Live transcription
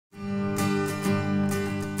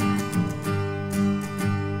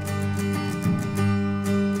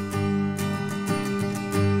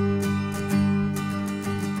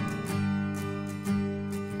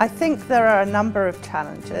I think there are a number of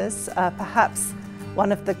challenges. Perhaps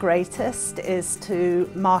one of the greatest is to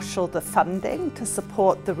marshal the funding to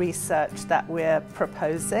support the research that we're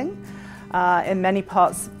proposing. In many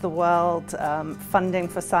parts of the world, funding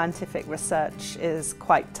for scientific research is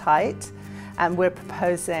quite tight, and we're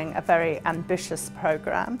proposing a very ambitious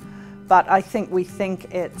program. But I think we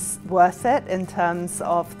think it's worth it in terms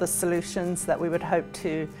of the solutions that we would hope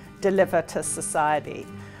to deliver to society.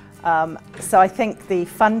 So I think the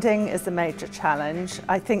funding is a major challenge.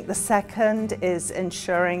 I think the second is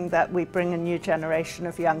ensuring that we bring a new generation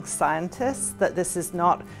of young scientists, that this is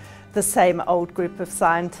not the same old group of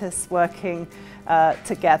scientists working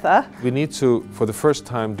together. We need to, for the first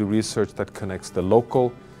time, do research that connects the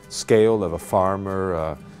local scale of a farmer,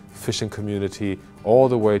 a fishing community, all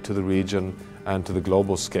the way to the region and to the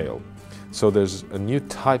global scale. So there's a new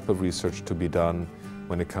type of research to be done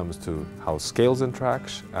when it comes to how scales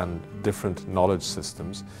interact and different knowledge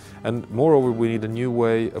systems. And moreover, we need a new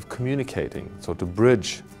way of communicating, so to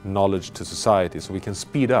bridge knowledge to society so we can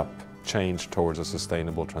speed up change towards a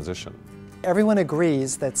sustainable transition. Everyone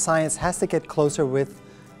agrees that science has to get closer with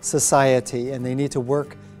society and they need to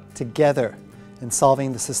work together in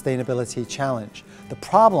solving the sustainability challenge. The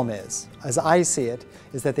problem is, as I see it,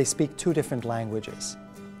 is that they speak two different languages.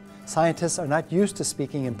 Scientists are not used to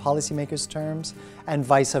speaking in policymakers' terms and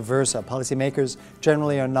vice versa. Policymakers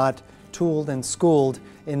generally are not tooled and schooled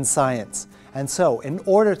in science. And so, in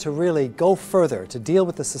order to really go further to deal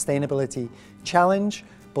with the sustainability challenge,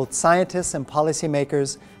 both scientists and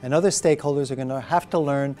policymakers and other stakeholders are going to have to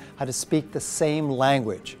learn how to speak the same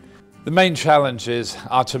language. The main challenges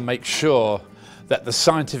are to make sure that the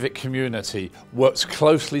scientific community works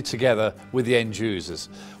closely together with the end users.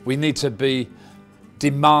 We need to be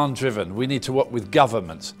demand-driven. We need to work with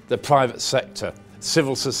governments, the private sector,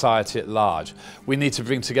 civil society at large. We need to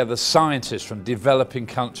bring together scientists from developing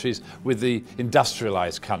countries with the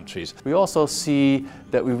industrialized countries. We also see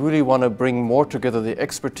that we really want to bring more together the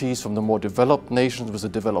expertise from the more developed nations with the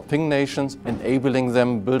developing nations, enabling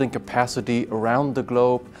them, building capacity around the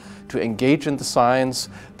globe to engage in the science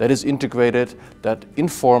that is integrated, that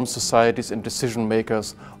informs societies and decision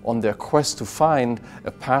makers on their quest to find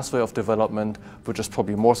a pathway of development which is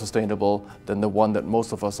probably more sustainable than the one that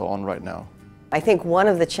most of us are on right now. I think one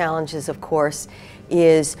of the challenges, of course,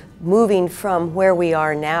 is moving from where we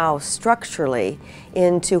are now structurally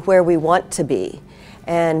into where we want to be,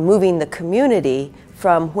 and moving the community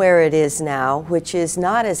from where it is now, which is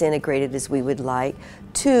not as integrated as we would like,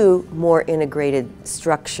 to more integrated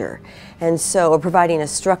structure. And so, or providing a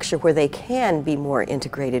structure where they can be more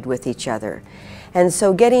integrated with each other. And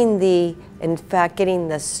so getting the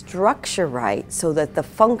structure right so that the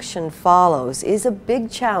function follows is a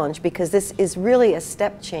big challenge, because this is really a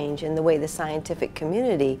step change in the way the scientific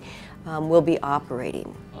community will be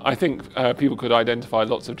operating. I think people could identify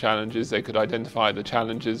lots of challenges. They could identify the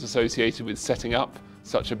challenges associated with setting up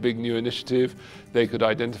such a big new initiative. They could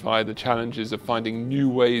identify the challenges of finding new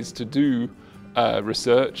ways to do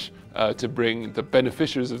research, to bring the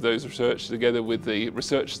beneficiaries of those research together with the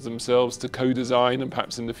researchers themselves to co-design and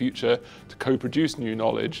perhaps in the future to co-produce new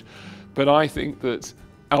knowledge. But I think that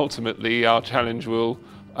ultimately our challenge will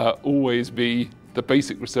always be the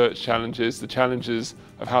basic research challenges, the challenges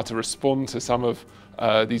of how to respond to some of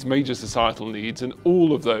these major societal needs, and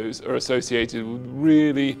all of those are associated with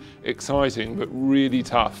really exciting but really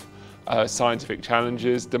tough scientific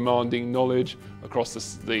challenges, demanding knowledge across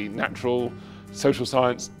the natural, social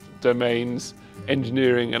science domains,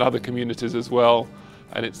 engineering and other communities as well.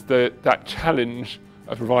 And it's that challenge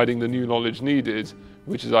of providing the new knowledge needed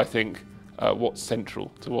which is, I think, what's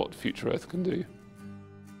central to what Future Earth can do.